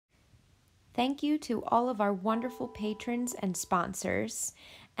Thank you to all of our wonderful patrons and sponsors.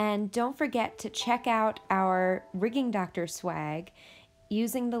 And don't forget to check out our Rigging Doctor swag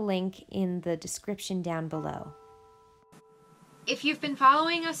using the link in the description down below. If you've been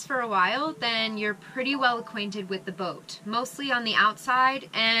following us for a while, then you're pretty well acquainted with the boat, mostly on the outside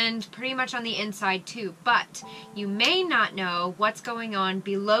and pretty much on the inside too, but you may not know what's going on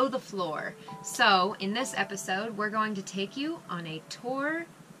below the floor. So in this episode, we're going to take you on a tour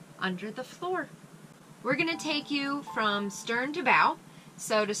under the floor. We're going to take you from stern to bow.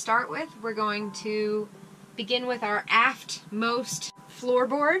 So to start with, we're going to begin with our aftmost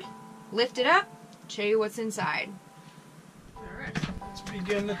floorboard, lift it up, show you what's inside. Alright, let's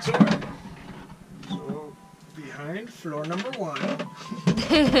begin the tour. So, behind floor number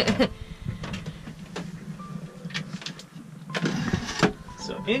 1.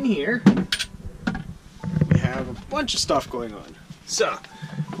 So in here, we have a bunch of stuff going on. So,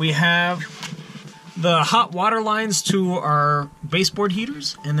 we have the hot water lines to our baseboard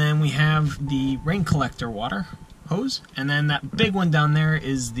heaters, and then we have the rain collector water hose, and then that big one down there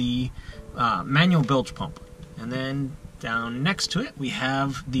is the manual bilge pump. And then down next to it we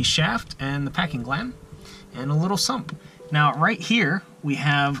have the shaft and the packing gland and a little sump. Now right here we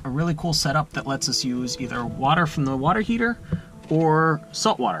have a really cool setup that lets us use either water from the water heater or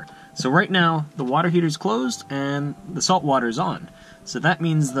salt water. So right now the water heater is closed and the salt water is on. So that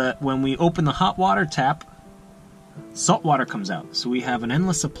means that when we open the hot water tap, salt water comes out. So we have an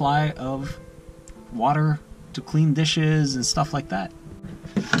endless supply of water to clean dishes and stuff like that.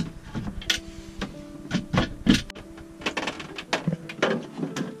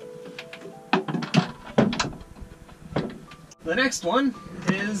 The next one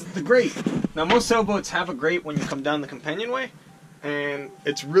is the grate. Now most sailboats have a grate when you come down the companionway, and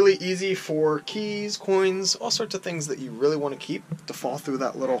it's really easy for keys, coins, all sorts of things that you really want to keep to fall through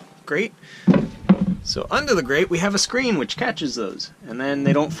that little grate. So under the grate we have a screen which catches those, and then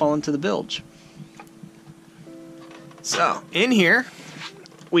they don't fall into the bilge. So in here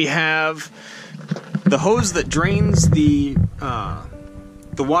we have the hose that drains the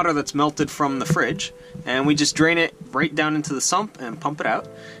water that's melted from the fridge, and we just drain it right down into the sump and pump it out.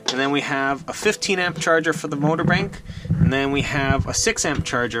 And then we have a 15 amp charger for the motor bank, and then we have a 6 amp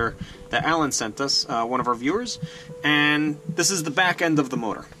charger that Alan sent us, one of our viewers, and this is the back end of the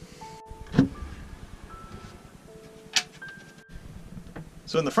motor.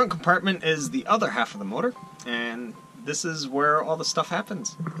 So in the front compartment is the other half of the motor, and this is where all the stuff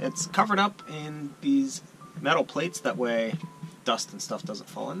happens. It's covered up in these metal plates, that way dust and stuff doesn't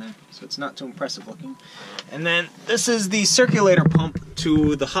fall in there, so it's not too impressive looking. And then this is the circulator pump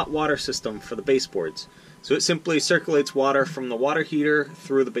to the hot water system for the baseboards. So it simply circulates water from the water heater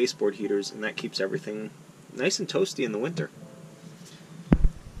through the baseboard heaters, and that keeps everything nice and toasty in the winter.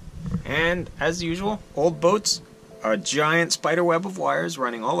 And as usual, old boats, a giant spider web of wires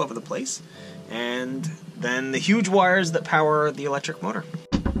running all over the place, and then the huge wires that power the electric motor.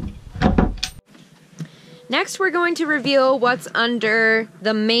 Next, we're going to reveal what's under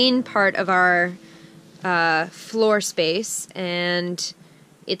the main part of our floor space, and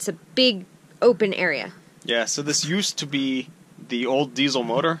it's a big open area. Yeah, so this used to be the old diesel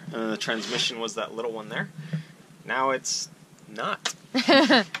motor, and the transmission was that little one there. Now it's not.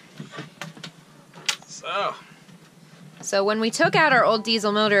 So when we took out our old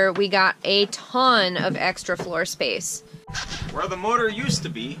diesel motor, we got a ton of extra floor space. Where the motor used to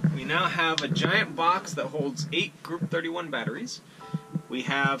be, we now have a giant box that holds 8 Group 31 batteries. We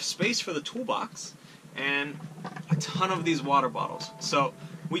have space for the toolbox and a ton of these water bottles. So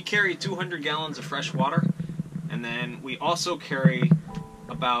we carry 200 gallons of fresh water, and then we also carry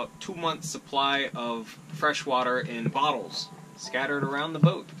about 2 months supply of fresh water in bottles scattered around the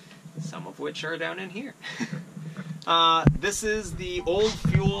boat, some of which are down in here. This is the old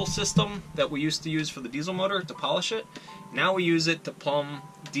fuel system that we used to use for the diesel motor to polish it. Now we use it to pump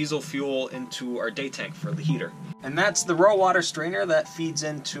diesel fuel into our day tank for the heater. And that's the raw water strainer that feeds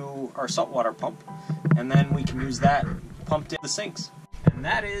into our saltwater pump, and then we can use that pumped in the sinks. And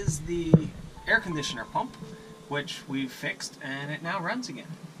that is the air conditioner pump, which we've fixed, and it now runs again.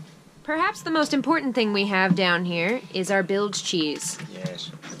 Perhaps the most important thing we have down here is our bilge cheese.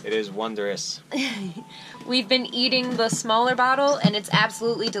 Yes, it is wondrous. We've been eating the smaller bottle, and it's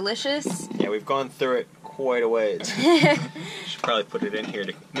absolutely delicious. Yeah, we've gone through it quite a ways. Should probably put it in here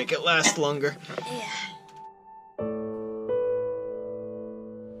to make it last longer. Yeah.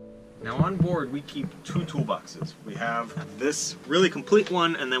 Now on board we keep 2 toolboxes. We have this really complete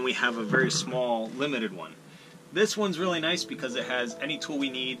one, and then we have a very small limited one. This one's really nice because it has any tool we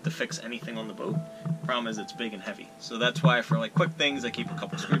need to fix anything on the boat. Problem is it's big and heavy. So that's why for like quick things I keep a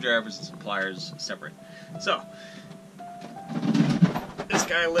couple screwdrivers and some pliers separate. So this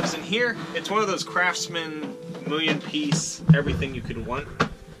guy lives in here. It's one of those Craftsman million-piece everything you could want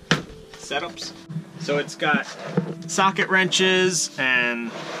setups. So it's got socket wrenches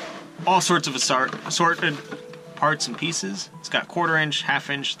and all sorts of assorted parts and pieces. It's got 1/4 inch, 1/2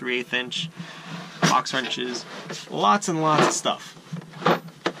 inch, 3/8 inch, box wrenches, lots and lots of stuff.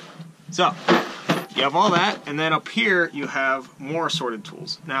 So you have all that, and then up here you have more assorted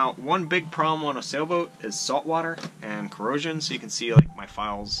tools. Now, one big problem on a sailboat is salt water and corrosion, so you can see like my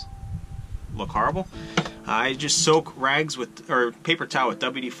files look horrible. I just soak rags with, or paper towel with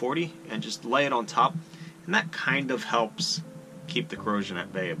WD-40 and just lay it on top, and that kind of helps keep the corrosion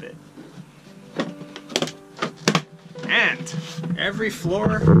at bay a bit. And every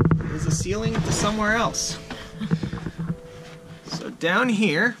floor is a ceiling to somewhere else. So down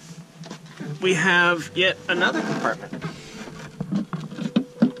here we have yet another compartment.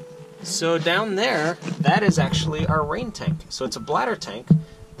 So down there, that is actually our rain tank. So it's a bladder tank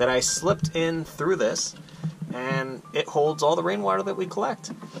that I slipped in through this, and it holds all the rainwater that we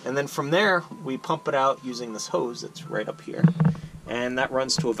collect. And then from there, we pump it out using this hose that's right up here. And that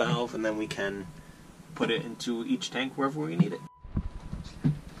runs to a valve, and then we can put it into each tank wherever we need it.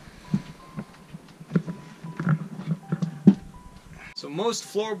 So most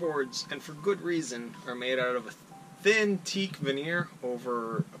floorboards, and for good reason, are made out of a thin teak veneer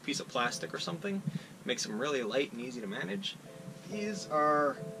over a piece of plastic or something. Makes them really light and easy to manage. These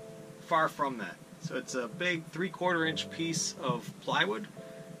are far from that. So it's a big 3/4 inch piece of plywood,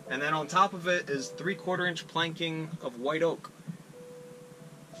 and then on top of it is 3/4 inch planking of white oak,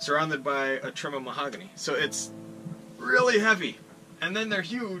 surrounded by a trim of mahogany. So it's really heavy, and then they're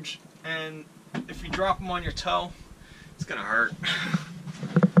huge, and if you drop them on your toe, it's gonna hurt.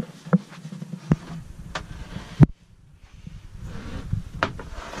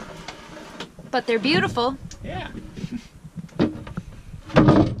 But they're beautiful. Yeah.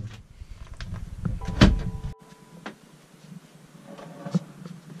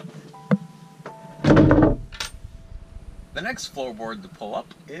 The next floorboard to pull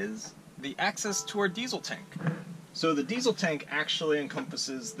up is the access to our diesel tank. So the diesel tank actually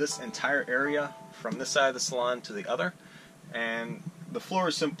encompasses this entire area from this side of the salon to the other, and the floor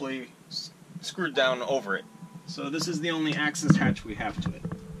is simply screwed down over it. So this is the only access hatch we have to it.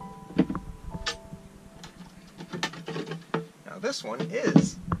 Now this one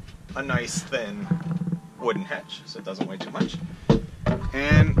is a nice thin wooden hatch, so it doesn't weigh too much.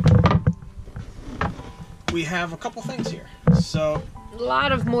 And we have a couple things here. So A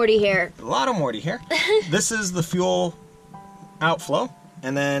lot of Morty hair. a lot of Morty here. This is the fuel outflow,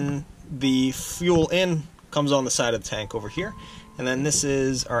 and then the fuel in comes on the side of the tank over here, and then this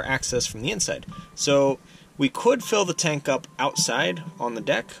is our access from the inside. So we could fill the tank up outside on the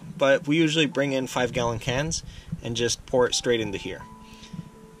deck, but we usually bring in 5-gallon cans and just pour it straight into here.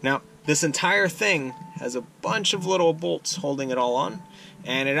 Now this entire thing has a bunch of little bolts holding it all on,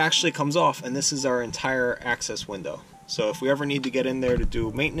 and it actually comes off, and this is our entire access window. So if we ever need to get in there to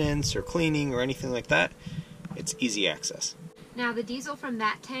do maintenance or cleaning or anything like that, it's easy access. Now the diesel from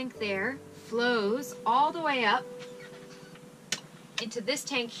that tank there flows all the way up into this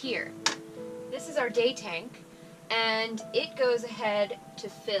tank here. This is our day tank, and it goes ahead to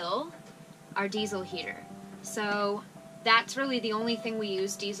fill our diesel heater. So that's really the only thing we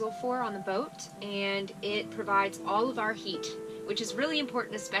use diesel for on the boat, and it provides all of our heat, which is really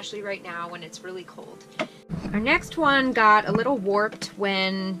important, especially right now when it's really cold. Our next one got a little warped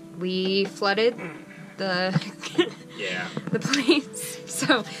when we flooded the the place.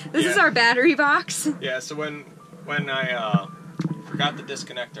 So this is our battery box. Yeah, so when I forgot to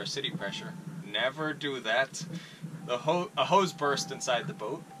disconnect our city pressure, never do that. A hose burst inside the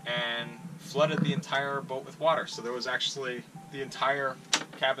boat and flooded the entire boat with water. So there was actually, the entire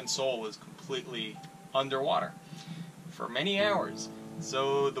cabin sole was completely underwater for many hours.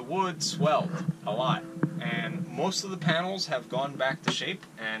 So the wood swelled a lot, and most of the panels have gone back to shape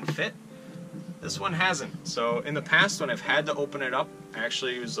and fit. This one hasn't. So in the past, when I've had to open it up, I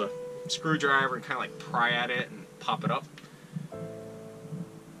actually use a screwdriver and kind of like pry at it and pop it up.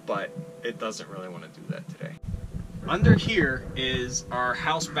 But it doesn't really want to do that today. Under here is our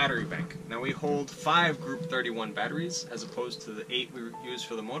house battery bank. Now we hold 5 Group 31 batteries as opposed to the 8 we use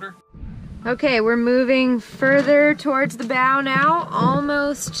for the motor. Okay, we're moving further towards the bow now,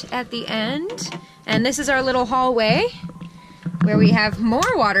 almost at the end. And this is our little hallway where we have more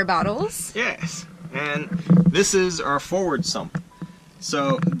water bottles. Yes, and this is our forward sump.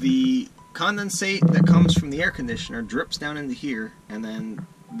 So the condensate that comes from the air conditioner drips down into here, and then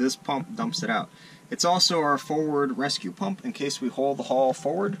this pump dumps it out. It's also our forward rescue pump in case we haul the hull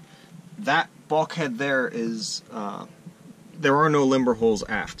forward. That bulkhead there is, there are no limber holes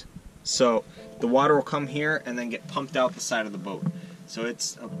aft. So the water will come here and then get pumped out the side of the boat. So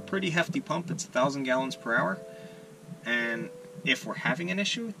it's a pretty hefty pump. It's 1,000 gallons per hour. And if we're having an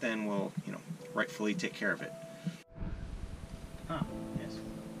issue, then we'll, rightfully take care of it. Yes.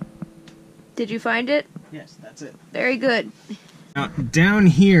 Did you find it? Yes, that's it. Very good. Now, down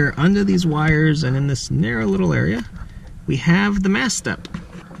here, under these wires and in this narrow little area, we have the mast step.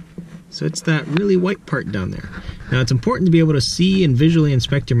 So it's that really white part down there. Now, it's important to be able to see and visually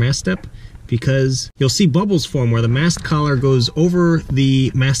inspect your mast step because you'll see bubbles form where the mast collar goes over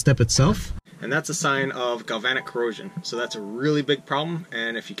the mast step itself. And that's a sign of galvanic corrosion. So that's a really big problem,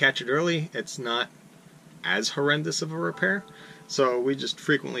 and if you catch it early, it's not as horrendous of a repair. So we just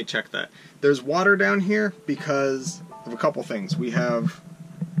frequently check that. There's water down here because of a couple things. We have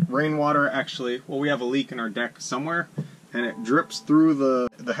rainwater actually, well, we have a leak in our deck somewhere, and it drips through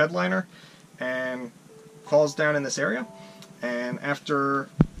the headliner and falls down in this area. And after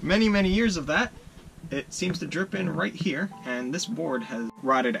many, many years of that, it seems to drip in right here, and this board has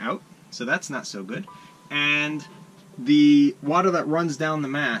rotted out. So that's not so good. And the water that runs down the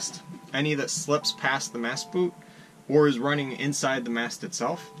mast, any that slips past the mast boot or is running inside the mast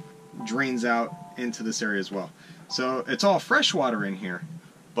itself, drains out into this area as well. So it's all fresh water in here,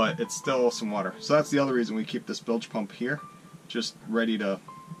 but it's still some water. So that's the other reason we keep this bilge pump here, just ready to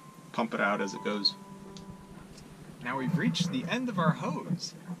pump it out as it goes. Now we've reached the end of our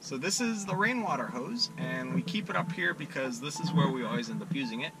hose. So this is the rainwater hose, and we keep it up here because this is where we always end up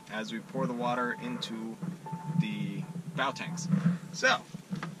using it as we pour the water into the bow tanks. So,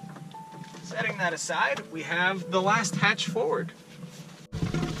 setting that aside, we have the last hatch forward.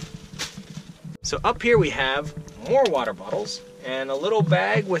 So up here we have more water bottles and a little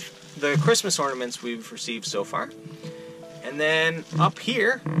bag with the Christmas ornaments we've received so far. And then up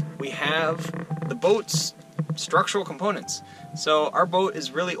here we have the boat's structural components. So our boat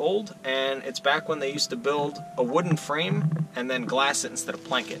is really old, and it's back when they used to build a wooden frame and then glass it instead of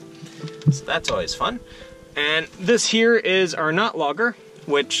plank it. So that's always fun. And this here is our knot logger,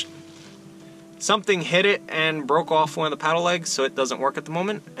 which something hit it and broke off one of the paddle legs, so it doesn't work at the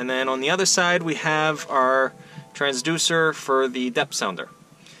moment. And then on the other side we have our transducer for the depth sounder.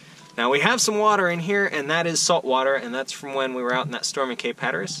 Now we have some water in here, and that is salt water, and that's from when we were out in that storm in Cape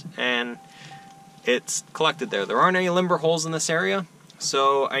Hatteras, and it's collected there. There aren't any limber holes in this area,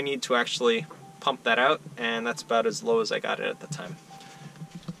 so I need to actually pump that out, and that's about as low as I got it at the time.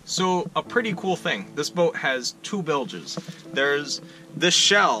 So a pretty cool thing, this boat has two bilges. There's this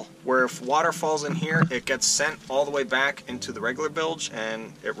shell where if water falls in here, it gets sent all the way back into the regular bilge,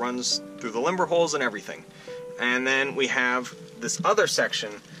 and it runs through the limber holes and everything. And then we have this other section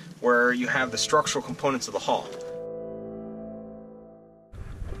where you have the structural components of the hull.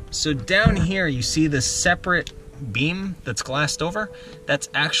 So down here you see this separate beam that's glassed over. That's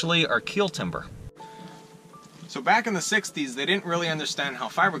actually our keel timber. So back in the 60s, they didn't really understand how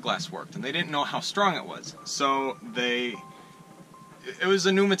fiberglass worked, and they didn't know how strong it was. So it was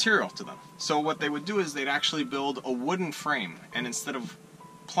a new material to them. So what they would do is they'd actually build a wooden frame, and instead of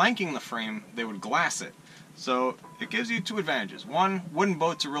planking the frame, they would glass it. So it gives you two advantages. One, wooden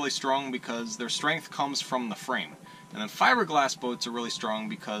boats are really strong because their strength comes from the frame. And then fiberglass boats are really strong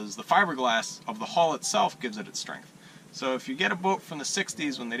because the fiberglass of the hull itself gives it its strength. So if you get a boat from the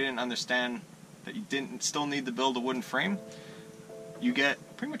 60s when they didn't understand that you didn't still need to build a wooden frame, you get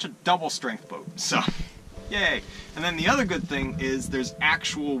pretty much a double strength boat. So, yay! And then the other good thing is there's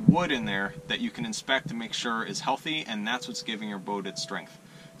actual wood in there that you can inspect to make sure is healthy, and that's what's giving your boat its strength.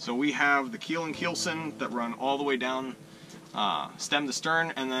 So we have the keel and keelson that run all the way down stem to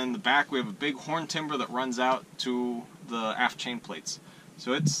stern, and then the back we have a big horn timber that runs out to the aft chain plates.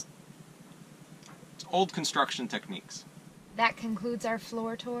 So it's old construction techniques. That concludes our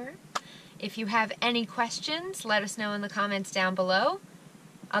floor tour. If you have any questions, let us know in the comments down below.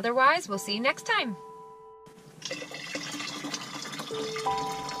 Otherwise, we'll see you next time.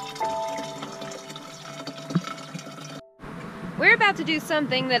 We're about to do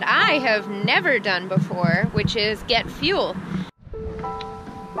something that I have never done before, which is get fuel.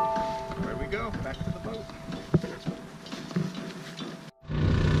 There we go, back to the boat.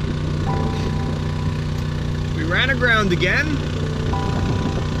 We ran aground again.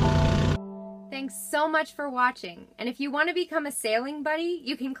 Thanks so much for watching. And if you want to become a sailing buddy,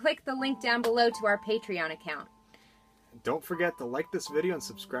 you can click the link down below to our Patreon account. Don't forget to like this video and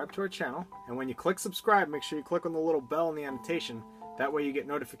subscribe to our channel. And when you click subscribe, make sure you click on the little bell in the annotation. That way you get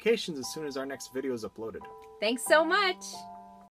notifications as soon as our next video is uploaded. Thanks so much!